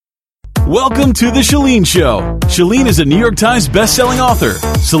Welcome to The Chalene Show. Chalene is a New York Times bestselling author,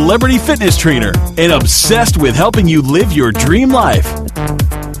 celebrity fitness trainer, and obsessed with helping you live your dream life.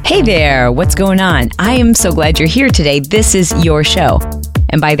 Hey there, what's going on? I am so glad you're here today. This is your show.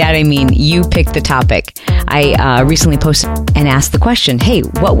 And by that, I mean you picked the topic. I recently posted and asked the question, hey,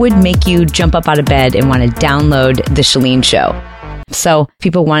 what would make you jump up out of bed and want to download The Chalene Show? So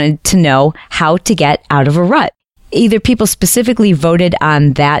people wanted to know how to get out of a rut. Either people specifically voted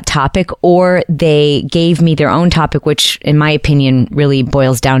on that topic or they gave me their own topic, which in my opinion really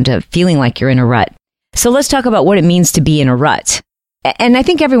boils down to feeling like you're in a rut. So let's talk about what it means to be in a rut. And I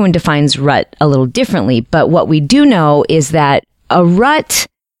think everyone defines rut a little differently, but what we do know is that a rut,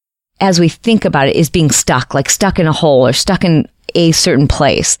 as we think about it, is being stuck, like stuck in a hole or stuck in a certain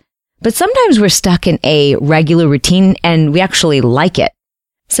place. But sometimes we're stuck in a regular routine and we actually like it.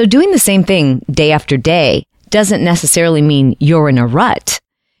 So doing the same thing day after day doesn't necessarily mean you're in a rut.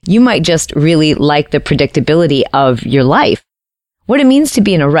 You might just really like the predictability of your life. What it means to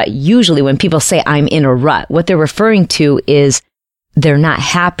be in a rut, usually when people say I'm in a rut, what they're referring to is they're not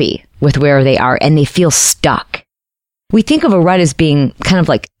happy with where they are and they feel stuck. We think of a rut as being kind of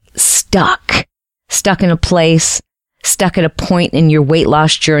like stuck in a place, stuck at a point in your weight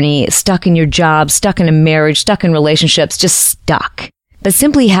loss journey, stuck in your job, stuck in a marriage, stuck in relationships, just stuck. But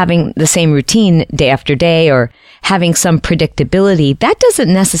simply having the same routine day after day or having some predictability, that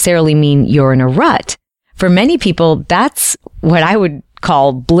doesn't necessarily mean you're in a rut. For many people, that's what I would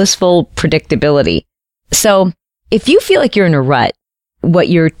call blissful predictability. So if you feel like you're in a rut, what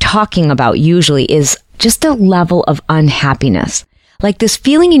you're talking about usually is just a level of unhappiness, like this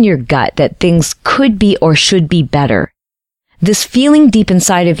feeling in your gut that things could be or should be better. This feeling deep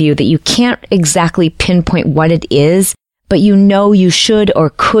inside of you that you can't exactly pinpoint what it is, but you know you should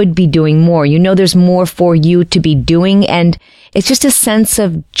or could be doing more. You know there's more for you to be doing, and it's just a sense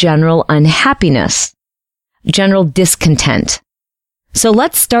of general unhappiness, general discontent. So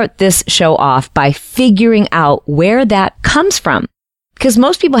let's start this show off by figuring out where that comes from, because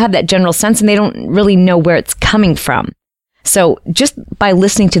most people have that general sense and they don't really know where it's coming from. So just by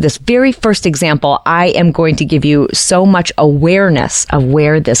listening to this very first example, I am going to give you so much awareness of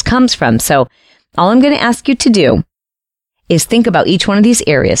where this comes from. So all I'm going to ask you to do is think about each one of these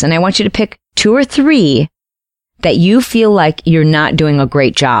areas, and I want you to pick 2 or 3 that you feel like you're not doing a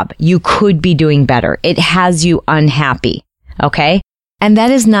great job. You could be doing better. It has you unhappy, okay? And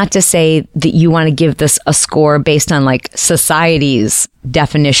that is not to say that you want to give this a score based on like society's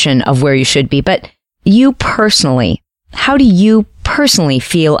definition of where you should be, but you personally, how do you personally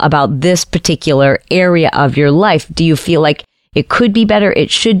feel about this particular area of your life? Do you feel like it could be better?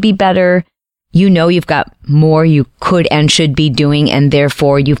 It should be better? You know you've got more you could and should be doing, and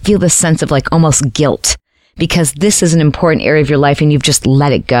therefore you feel this sense of like almost guilt because this is an important area of your life and you've just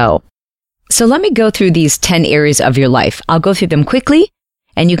let it go. So let me go through these 10 areas of your life. I'll go through them quickly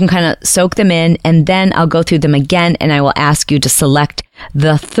and you can kind of soak them in, and then I'll go through them again and I will ask you to select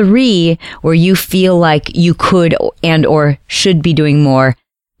the 3 where you feel like you could and or should be doing more.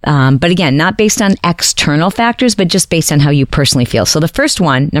 But again, not based on external factors, but just based on how you personally feel. So the first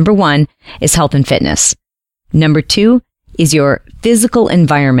one, number 1, is health and fitness. Number 2 is your physical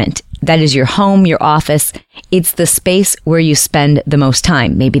environment. That is your home, your office. It's the space where you spend the most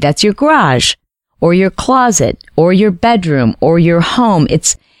time. Maybe that's your garage or your closet or your bedroom or your home.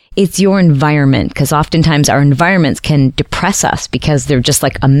 It's your environment, because oftentimes our environments can depress us because they're just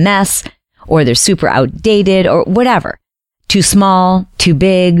like a mess or they're super outdated or whatever. Too small, too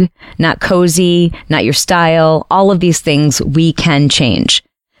big, not cozy, not your style. All of these things we can change.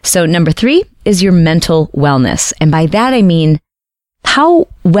 So number 3 is your mental wellness. And by that, I mean, how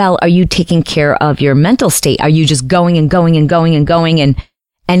well are you taking care of your mental state? Are you just going and going and going and going, and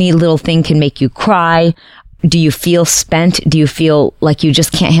any little thing can make you cry? Do you feel spent? Do you feel like you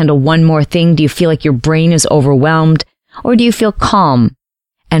just can't handle one more thing? Do you feel like your brain is overwhelmed? Or do you feel calm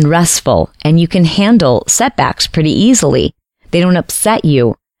and restful and you can handle setbacks pretty easily? They don't upset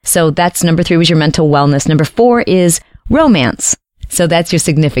you. So that's number 3 was your mental wellness. Number 4 is romance. So that's your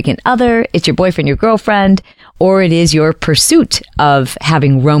significant other. It's your boyfriend, your girlfriend, or it is your pursuit of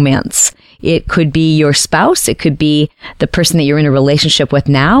having romance. It could be your spouse. It could be the person that you're in a relationship with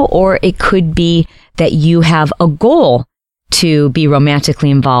now, or it could be that you have a goal to be romantically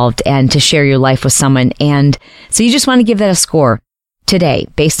involved and to share your life with someone. And so you just want to give that a score today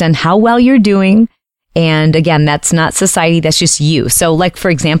based on how well you're doing. And again, that's not society, that's just you. So like, for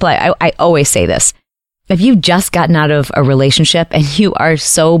example, I always say this. If you've just gotten out of a relationship and you are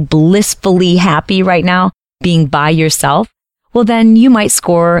so blissfully happy right now being by yourself, well, then you might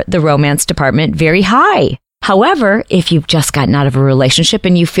score the romance department very high. However, if you've just gotten out of a relationship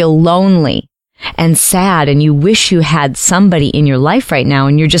and you feel lonely and sad and you wish you had somebody in your life right now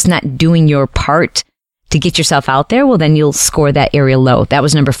and you're just not doing your part to get yourself out there, well, then you'll score that area low. That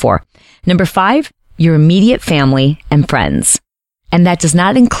was number 4. Number 5, your immediate family and friends. And that does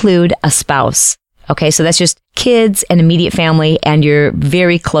not include a spouse. Okay, so that's just kids and immediate family and your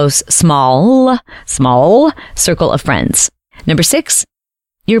very close, small circle of friends. Number 6,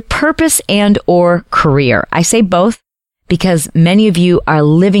 your purpose and or career. I say both because many of you are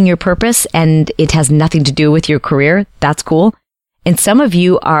living your purpose and it has nothing to do with your career. That's cool. And some of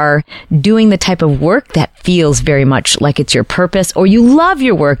you are doing the type of work that feels very much like it's your purpose, or you love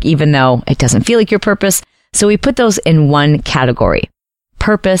your work even though it doesn't feel like your purpose. So we put those in one category.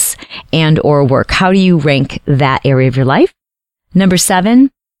 Purpose and or work. How do you rank that area of your life? Number 7,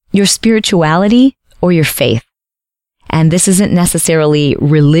 your spirituality or your faith. And this isn't necessarily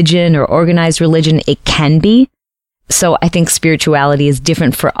religion or organized religion. It can be. So I think spirituality is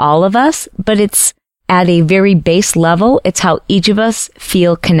different for all of us, but it's at a very base level. It's how each of us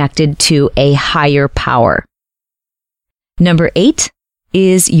feel connected to a higher power. Number 8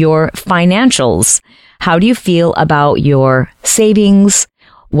 is your financials. How do you feel about your savings,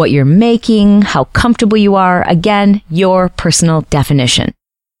 what you're making, how comfortable you are? Again, your personal definition.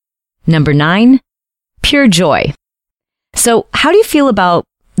 Number 9, pure joy. So how do you feel about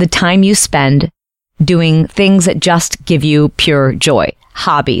the time you spend doing things that just give you pure joy?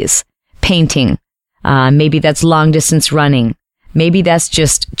 Hobbies, painting, maybe that's long distance running. Maybe that's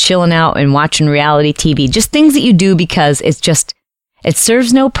just chilling out and watching reality TV. Just things that you do because it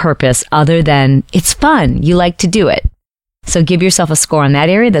serves no purpose other than it's fun. You like to do it. So give yourself a score on that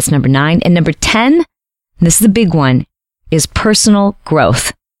area. That's number 9. And number 10, this is the big one, is personal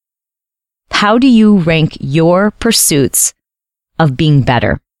growth. How do you rank your pursuits of being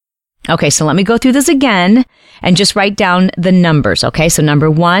better? Okay, so let me go through this again and just write down the numbers. Okay, so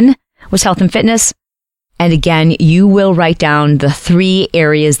number 1 was health and fitness. And again, you will write down the 3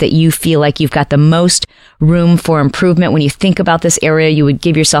 areas that you feel like you've got the most room for improvement. When you think about this area, you would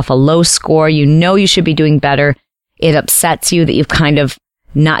give yourself a low score. You know you should be doing better. It upsets you that you've kind of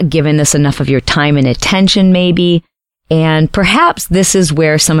not given this enough of your time and attention, maybe. And perhaps this is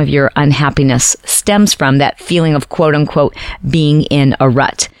where some of your unhappiness stems from, that feeling of quote unquote being in a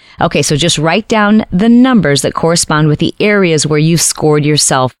rut. Okay, so just write down the numbers that correspond with the areas where you've scored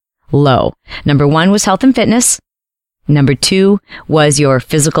yourself low. Number 1 was health and fitness. Number 2 was your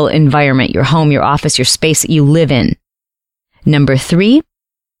physical environment, your home, your office, your space that you live in. Number 3,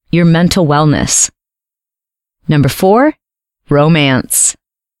 your mental wellness. Number 4, romance.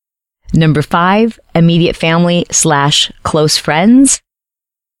 Number 5, immediate family / close friends.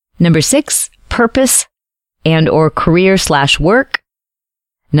 Number 6, purpose and or career / work.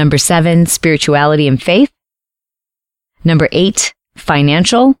 Number 7, spirituality and faith. Number 8,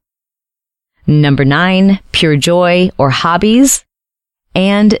 financial. Number 9, pure joy or hobbies.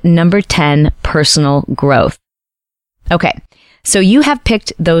 And number 10, personal growth. Okay, so you have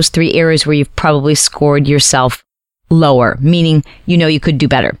picked those 3 areas where you've probably scored yourself lower, meaning you know you could do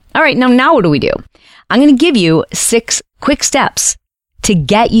better. All right, now what do we do? I'm going to give you 6 quick steps to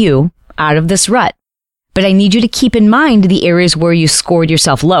get you out of this rut. But I need you to keep in mind the areas where you scored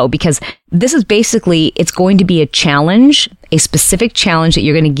yourself low, because this is basically, it's going to be a challenge, a specific challenge that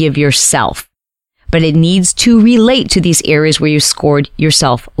you're going to give yourself. But it needs to relate to these areas where you scored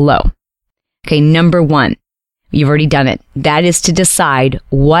yourself low. Okay, number 1, you've already done it. That is to decide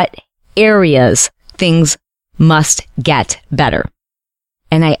what areas things must get better.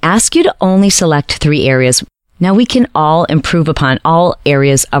 And I ask you to only select 3 areas. Now we can all improve upon all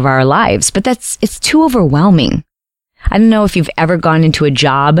areas of our lives, but it's too overwhelming. I don't know if you've ever gone into a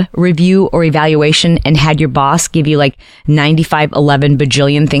job review or evaluation and had your boss give you like 95, 11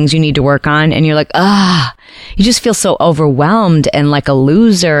 bajillion things you need to work on. And you're like, you just feel so overwhelmed and like a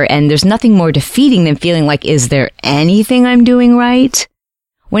loser. And there's nothing more defeating than feeling like, is there anything I'm doing right?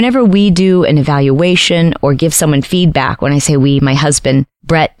 Whenever we do an evaluation or give someone feedback, when I say we, my husband,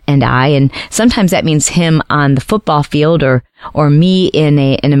 Brett, and I, and sometimes that means him on the football field or me in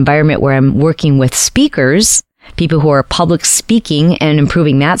an environment where I'm working with speakers, people who are public speaking and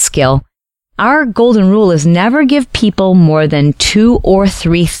improving that skill, our golden rule is never give people more than 2 or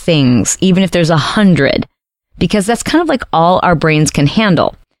 3 things, even if there's 100, because that's kind of like all our brains can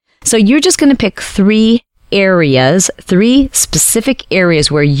handle. So you're just going to pick 3 areas, 3 specific areas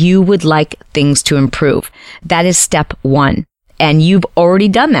where you would like things to improve. That is step 1. And you've already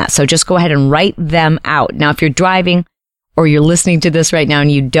done that. So just go ahead and write them out. Now, if you're driving or you're listening to this right now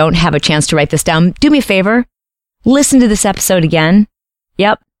and you don't have a chance to write this down, do me a favor. Listen to this episode again.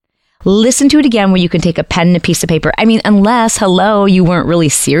 Yep. Listen to it again where you can take a pen and a piece of paper. I mean, unless, hello, you weren't really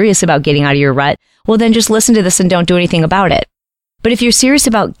serious about getting out of your rut, well, then just listen to this and don't do anything about it. But if you're serious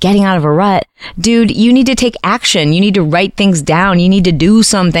about getting out of a rut, dude, you need to take action. You need to write things down. You need to do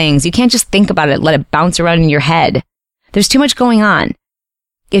some things. You can't just think about it, let it bounce around in your head. There's too much going on.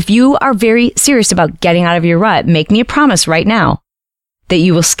 If you are very serious about getting out of your rut, make me a promise right now that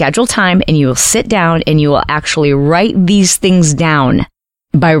you will schedule time and you will sit down and you will actually write these things down.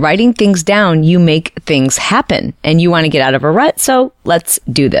 By writing things down, you make things happen and you want to get out of a rut. So let's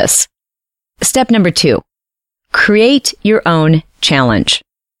do this. Step number 2, create your own challenge.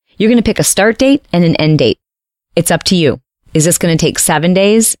 You're going to pick a start date and an end date. It's up to you. Is this going to take 7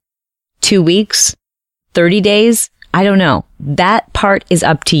 days, 2 weeks, 30 days? I don't know. That part is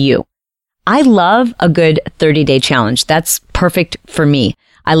up to you. I love a good 30-day challenge. That's perfect for me.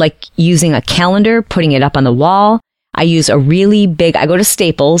 I like using a calendar, putting it up on the wall. I use a really big, I go to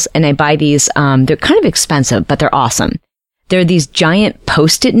Staples and I buy these, they're kind of expensive, but they're awesome. They're these giant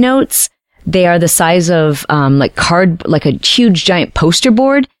Post-it notes. They are the size of, like a huge giant poster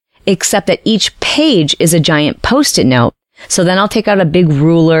board, except that each page is a giant Post-it note. So then I'll take out a big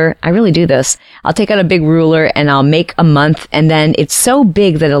ruler. I really do this. I'll take out a big ruler and I'll make a month. And then it's so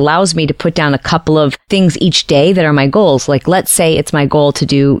big that it allows me to put down a couple of things each day that are my goals. Like, let's say it's my goal to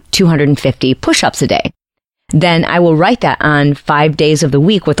do 250 push-ups a day. Then I will write that on 5 days of the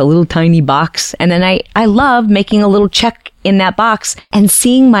week with a little tiny box. And then I love making a little check in that box and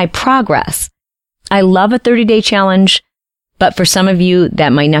seeing my progress. I love a 30-day challenge, but for some of you,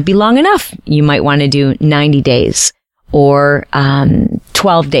 that might not be long enough. You might want to do 90 days or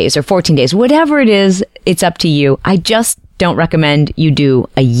 12 days or 14 days. Whatever it is, it's up to you. I just don't recommend you do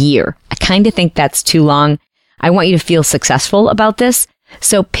a year. I kind of think that's too long. I want you to feel successful about this.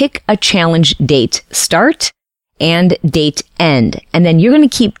 So pick a challenge date start and date end. And then you're going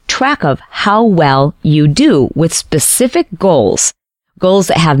to keep track of how well you do with specific goals. Goals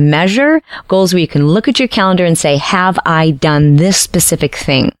that have measure, goals where you can look at your calendar and say, have I done this specific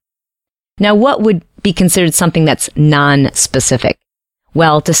thing? Now, what would be considered something that's non-specific?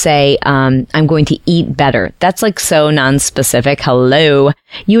 Well, to say, I'm going to eat better. That's like so non-specific. Hello.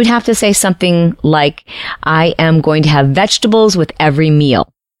 You would have to say something like, I am going to have vegetables with every meal.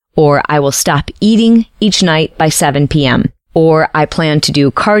 Or I will stop eating each night by 7 p.m. Or I plan to do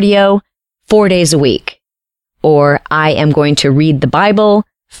cardio 4 days a week. Or I am going to read the Bible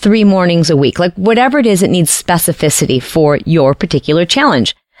 3 mornings a week. Like whatever it is, it needs specificity for your particular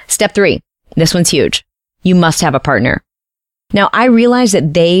challenge. Step 3. This one's huge. You must have a partner. Now, I realize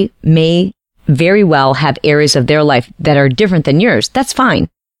that they may very well have areas of their life that are different than yours. That's fine.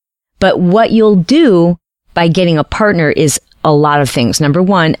 But what you'll do by getting a partner is a lot of things. Number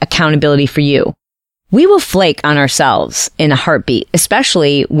 1, accountability for you. We will flake on ourselves in a heartbeat,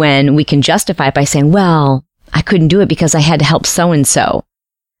 especially when we can justify it by saying, well, I couldn't do it because I had to help so-and-so.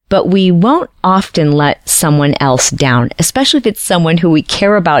 But we won't often let someone else down, especially if it's someone who we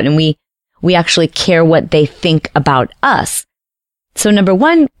care about and we actually care what they think about us. So number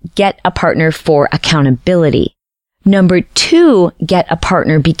 1, get a partner for accountability. Number 2, get a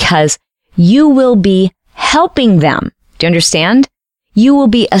partner because you will be helping them. Do you understand? You will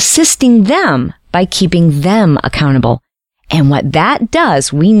be assisting them by keeping them accountable. And what that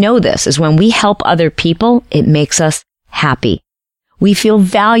does, we know this, is when we help other people, it makes us happy. We feel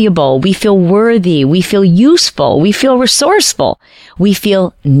valuable. We feel worthy. We feel useful. We feel resourceful. We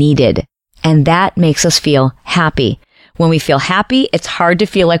feel needed. And that makes us feel happy. When we feel happy, it's hard to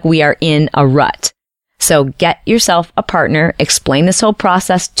feel like we are in a rut. So get yourself a partner, explain this whole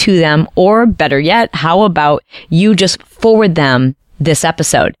process to them, or better yet, how about you just forward them this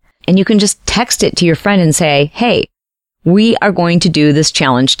episode? And you can just text it to your friend and say, hey, we are going to do this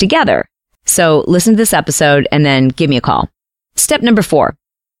challenge together. So listen to this episode and then give me a call. Step number 4,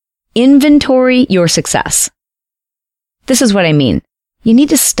 inventory your success. This is what I mean. You need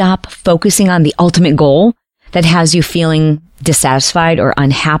to stop focusing on the ultimate goal that has you feeling dissatisfied or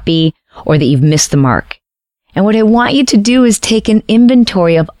unhappy or that you've missed the mark. And what I want you to do is take an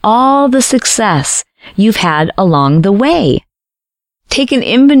inventory of all the success you've had along the way. Take an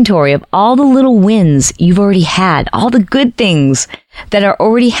inventory of all the little wins you've already had, all the good things that are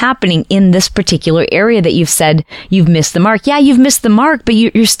already happening in this particular area that you've said you've missed the mark. Yeah, you've missed the mark, but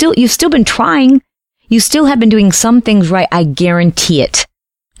you've still been trying. You still have been doing some things right. I guarantee it.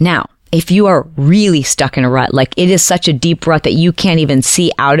 Now, if you are really stuck in a rut, like it is such a deep rut that you can't even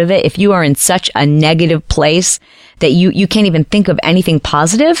see out of it, if you are in such a negative place that you can't even think of anything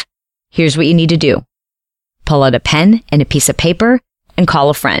positive, here's what you need to do. Pull out a pen and a piece of paper and call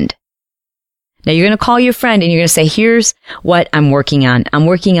a friend. Now you're going to call your friend and you're going to say, here's what I'm working on. I'm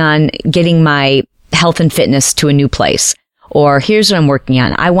working on getting my health and fitness to a new place. Or here's what I'm working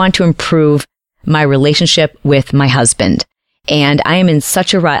on. I want to improve my relationship with my husband. And I am in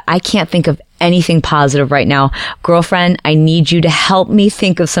such a rut. I can't think of anything positive right now. Girlfriend, I need you to help me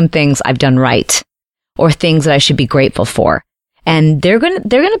think of some things I've done right or things that I should be grateful for. And they're going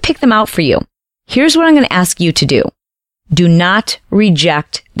to pick them out for you. Here's what I'm going to ask you to do. Do not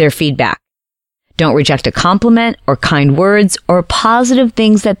reject their feedback. Don't reject a compliment or kind words or positive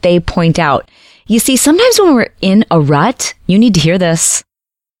things that they point out. You see, sometimes when we're in a rut, you need to hear this.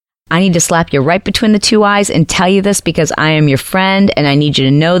 I need to slap you right between the two eyes and tell you this because I am your friend and I need you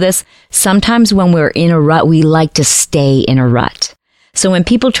to know this. Sometimes when we're in a rut, we like to stay in a rut. So when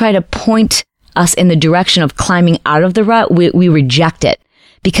people try to point us in the direction of climbing out of the rut, we reject it.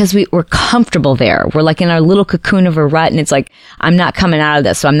 Because we're comfortable there. We're like in our little cocoon of a rut and it's like, I'm not coming out of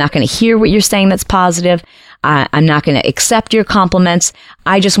this. So I'm not going to hear what you're saying that's positive. I'm not going to accept your compliments.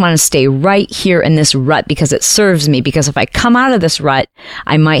 I just want to stay right here in this rut because it serves me. Because if I come out of this rut,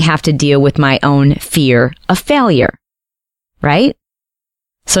 I might have to deal with my own fear of failure. Right?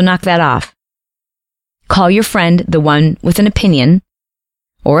 So knock that off. Call your friend, the one with an opinion,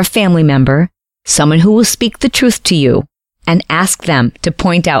 or a family member, someone who will speak the truth to you, and ask them to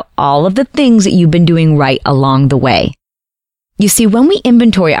point out all of the things that you've been doing right along the way. You see, when we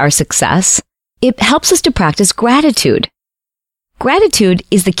inventory our success, it helps us to practice gratitude. Gratitude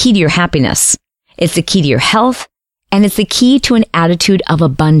is the key to your happiness. It's the key to your health, and it's the key to an attitude of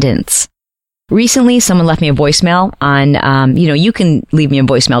abundance. Recently, someone left me a voicemail on, you can leave me a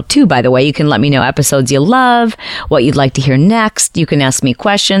voicemail too, by the way. You can let me know episodes you love, what you'd like to hear next. You can ask me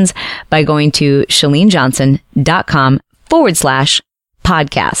questions by going to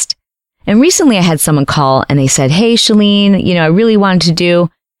ChaleneJohnson.com/podcast. And recently I had someone call and they said, hey, Chalene, I really wanted to do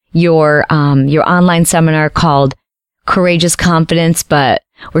your online seminar called Courageous Confidence, but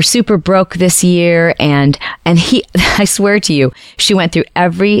we're super broke this year. And I swear to you, she went through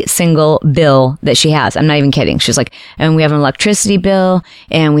every single bill that she has. I'm not even kidding. She's like, and we have an electricity bill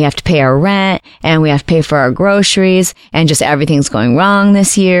and we have to pay our rent and we have to pay for our groceries and just everything's going wrong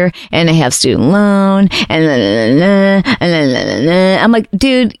this year. And I have student loan and I'm like,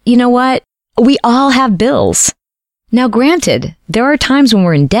 dude, you know what? We all have bills. Now, granted, there are times when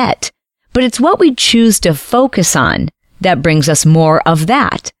we're in debt, but it's what we choose to focus on that brings us more of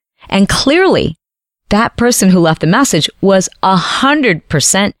that. And clearly, that person who left the message was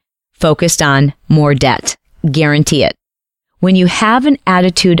 100% focused on more debt. Guarantee it. When you have an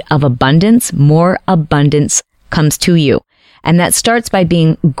attitude of abundance, more abundance comes to you. And that starts by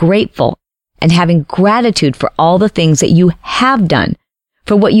being grateful and having gratitude for all the things that you have done,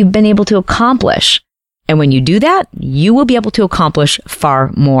 for what you've been able to accomplish. And when you do that, you will be able to accomplish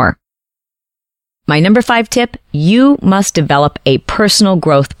far more. My number 5 tip, you must develop a personal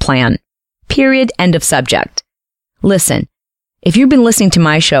growth plan. Period. End of subject. Listen, if you've been listening to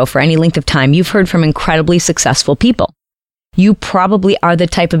my show for any length of time, you've heard from incredibly successful people. You probably are the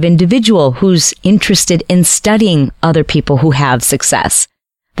type of individual who's interested in studying other people who have success,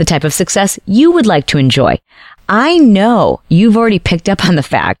 the type of success you would like to enjoy. I know you've already picked up on the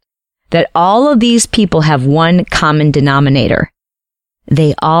fact that all of these people have one common denominator.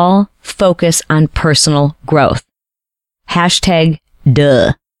 They all focus on personal growth. Hashtag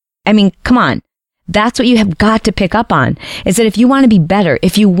duh. I mean, come on. That's what you have got to pick up on, is that if you want to be better,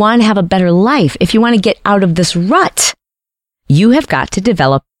 if you want to have a better life, if you want to get out of this rut, you have got to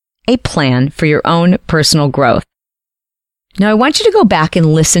develop a plan for your own personal growth. Now, I want you to go back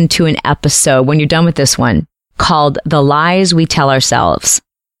and listen to an episode when you're done with this one called The Lies We Tell Ourselves.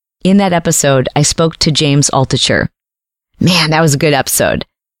 In that episode, I spoke to James Altucher. Man, that was a good episode.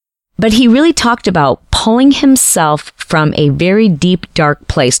 But he really talked about pulling himself from a very deep, dark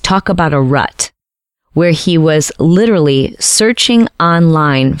place. Talk about a rut, where he was literally searching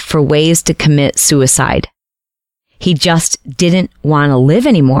online for ways to commit suicide. He just didn't want to live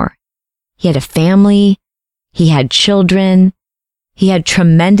anymore. He had a family. He had children. He had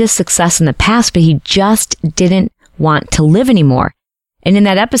tremendous success in the past, but he just didn't want to live anymore. And in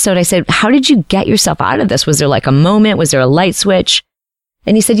that episode, I said, how did you get yourself out of this? Was there like a moment? Was there a light switch?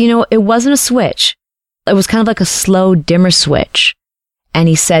 And he said, it wasn't a switch. It was kind of like a slow dimmer switch. And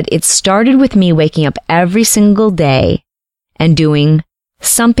he said, it started with me waking up every single day and doing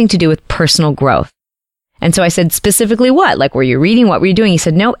something to do with personal growth. And so I said, specifically what? Like, were you reading? What were you doing? He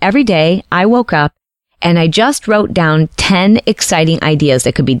said, no, every day I woke up and I just wrote down 10 exciting ideas.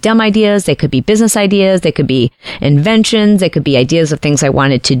 They could be dumb ideas. They could be business ideas. They could be inventions. They could be ideas of things I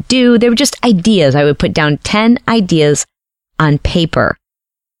wanted to do. They were just ideas. I would put down 10 ideas on paper.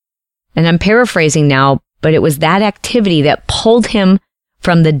 And I'm paraphrasing now, but it was that activity that pulled him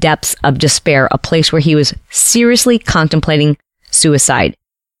from the depths of despair, a place where he was seriously contemplating suicide.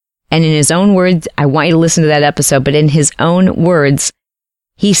 And in his own words, I want you to listen to that episode, but in his own words,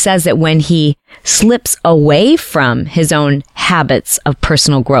 he says that when he slips away from his own habits of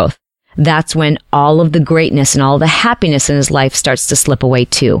personal growth, that's when all of the greatness and all the happiness in his life starts to slip away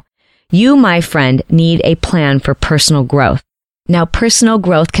too. You, my friend, need a plan for personal growth. Now, personal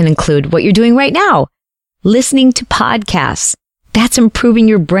growth can include what you're doing right now. Listening to podcasts. That's improving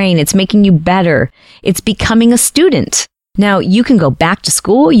your brain. It's making you better. It's becoming a student. Now, you can go back to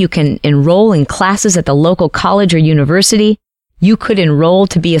school. You can enroll in classes at the local college or university. You could enroll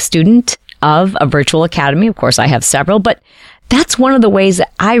to be a student of a virtual academy. Of course, I have several, but that's one of the ways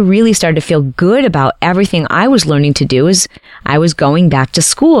that I really started to feel good about everything I was learning to do is I was going back to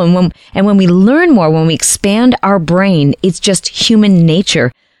school. And when we learn more, when we expand our brain, it's just human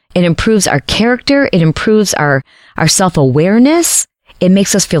nature. It improves our character. It improves our self-awareness. It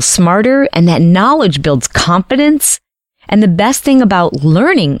makes us feel smarter, and that knowledge builds confidence. And the best thing about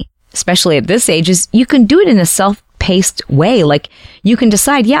learning, especially at this age, is you can do it in a self-paced way. Like you can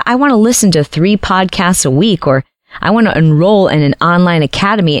decide, yeah, I want to listen to 3 podcasts a week, or I want to enroll in an online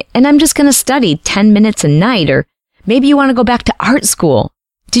academy and I'm just going to study 10 minutes a night, or maybe you want to go back to art school.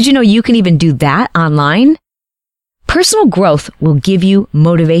 Did you know you can even do that online? Personal growth will give you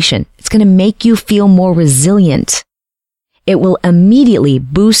motivation. It's going to make you feel more resilient. It will immediately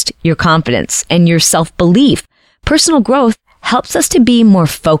boost your confidence and your self-belief. Personal growth helps us to be more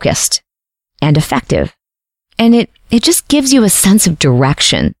focused and effective. And it just gives you a sense of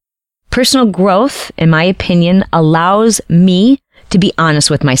direction. Personal growth, in my opinion, allows me to be honest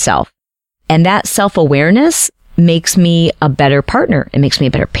with myself. And that self-awareness makes me a better partner. It makes me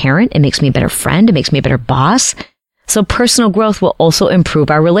a better parent. It makes me a better friend. It makes me a better boss. So personal growth will also improve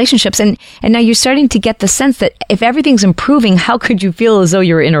our relationships. And now you're starting to get the sense that if everything's improving, how could you feel as though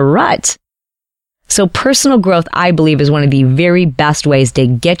you're in a rut? So personal growth, I believe, is one of the very best ways to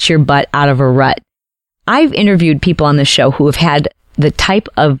get your butt out of a rut. I've interviewed people on this show who have had the type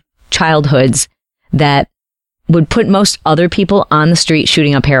of childhoods that would put most other people on the street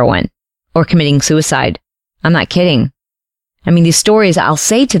shooting up heroin or committing suicide. I'm not kidding. I mean, these stories, I'll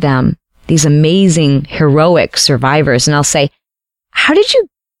say to them, these amazing, heroic survivors, and I'll say, how did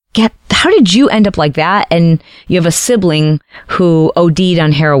you end up like that? And you have a sibling who OD'd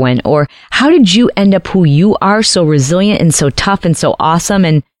on heroin, or how did you end up who you are, so resilient and so tough and so awesome,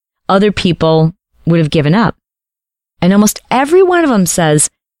 and other people would have given up? And almost every one of them says,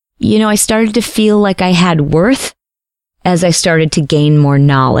 I started to feel like I had worth as I started to gain more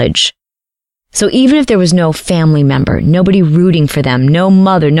knowledge. So even if there was no family member, nobody rooting for them, no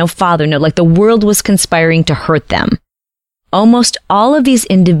mother, no father, like the world was conspiring to hurt them, almost all of these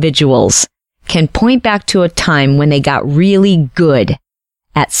individuals can point back to a time when they got really good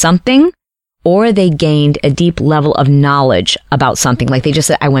at something, or they gained a deep level of knowledge about something. Like they just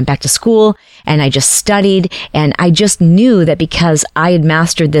said, I went back to school and I just studied and I just knew that because I had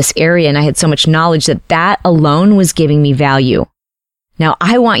mastered this area and I had so much knowledge that alone was giving me value. Now,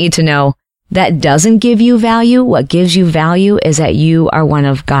 I want you to know that doesn't give you value. What gives you value is that you are one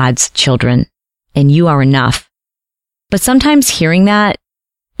of God's children and you are enough. But sometimes hearing that,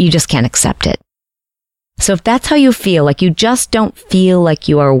 you just can't accept it. So if that's how you feel, like you just don't feel like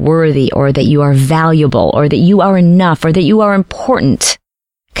you are worthy or that you are valuable or that you are enough or that you are important,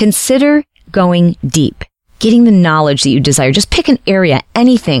 consider going deep, getting the knowledge that you desire. Just pick an area,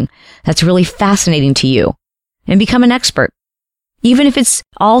 anything that's really fascinating to you, and become an expert. Even if it's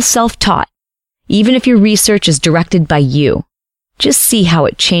all self-taught, even if your research is directed by you, just see how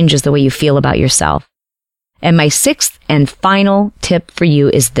it changes the way you feel about yourself. And my 6th and final tip for you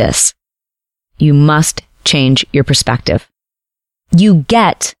is this. You must change your perspective. You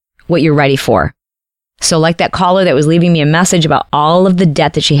get what you're ready for. So like that caller that was leaving me a message about all of the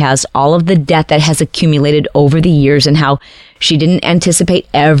debt that she has, all of the debt that has accumulated over the years, and how she didn't anticipate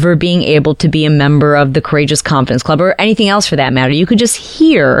ever being able to be a member of the Courageous Confidence Club or anything else for that matter. You could just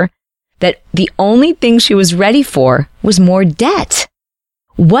hear that the only thing she was ready for was more debt.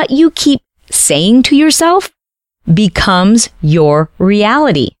 What you keep saying to yourself becomes your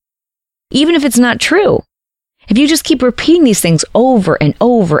reality, even if it's not true. If you just keep repeating these things over and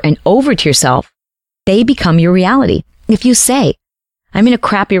over and over to yourself, they become your reality. If you say, I'm in a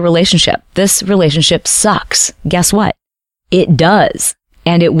crappy relationship, this relationship sucks, guess what? It does,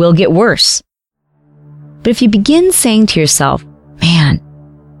 and it will get worse. But if you begin saying to yourself, man,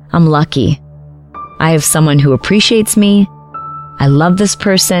 I'm lucky. I have someone who appreciates me, I love this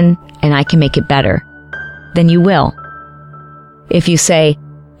person, and I can make it better, then you will. If you say,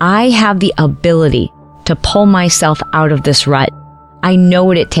 I have the ability to pull myself out of this rut. I know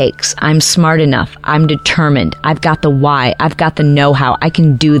what it takes. I'm smart enough. I'm determined. I've got the why. I've got the know-how. I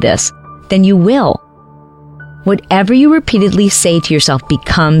can do this. Then you will. Whatever you repeatedly say to yourself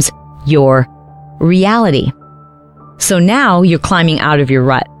becomes your reality. So now you're climbing out of your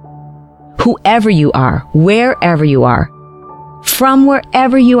rut. Whoever you are, wherever you are, from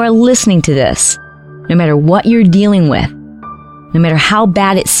wherever you are listening to this, no matter what you're dealing with, no matter how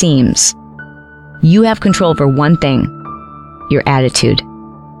bad it seems, you have control over one thing: your attitude.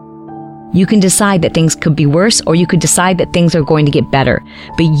 You can decide that things could be worse, or you could decide that things are going to get better,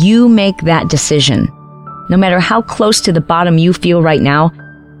 but you make that decision. No matter how close to the bottom you feel right now,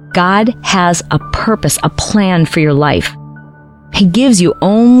 God has a purpose, a plan for your life. He gives you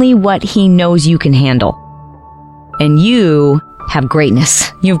only what He knows you can handle. And you have greatness.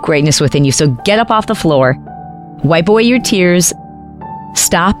 You have greatness within you. So get up off the floor, wipe away your tears,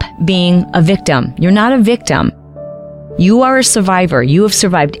 stop being a victim. You're not a victim. You are a survivor. You have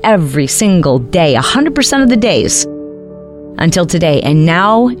survived every single day, 100% of the days until today. And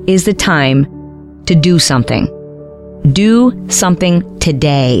now is the time to do something. Do something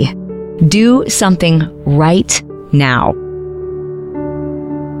today. Do something right now.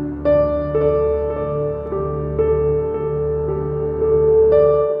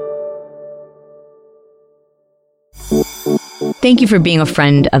 Thank you for being a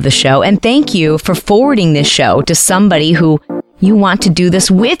friend of the show, and thank you for forwarding this show to somebody who you want to do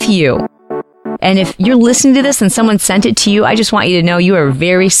this with you. And if you're listening to this and someone sent it to you, I just want you to know you are a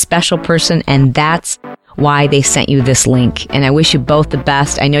very special person, and that's why they sent you this link. And I wish you both the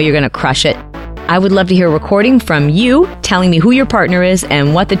best. I know you're going to crush it. I would love to hear a recording from you telling me who your partner is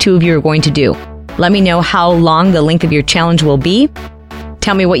and what the two of you are going to do. Let me know how long the length of your challenge will be.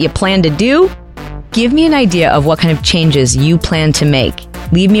 Tell me what you plan to do. Give me an idea of what kind of changes you plan to make.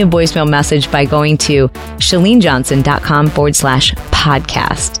 Leave me a voicemail message by going to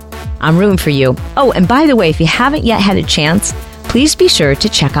ChaleneJohnson.com/podcast. I'm rooting for you. Oh, and by the way, if you haven't yet had a chance, please be sure to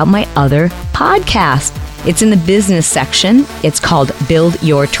check out my other podcast. It's in the business section. It's called Build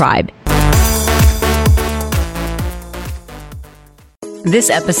Your Tribe. This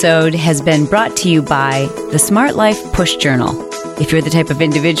episode has been brought to you by the Smart Life Push Journal. If you're the type of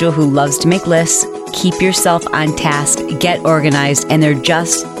individual who loves to make lists, keep yourself on task, get organized, and there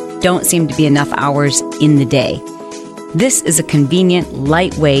just don't seem to be enough hours in the day, this is a convenient,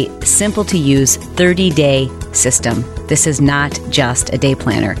 lightweight, simple to use 30-day system. This is not just a day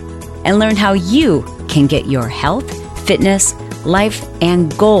planner. And learn how you can get your health, fitness, life,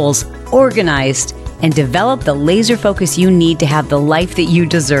 and goals organized and develop the laser focus you need to have the life that you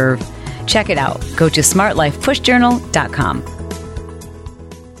deserve. Check it out. Go to smartlifepushjournal.com.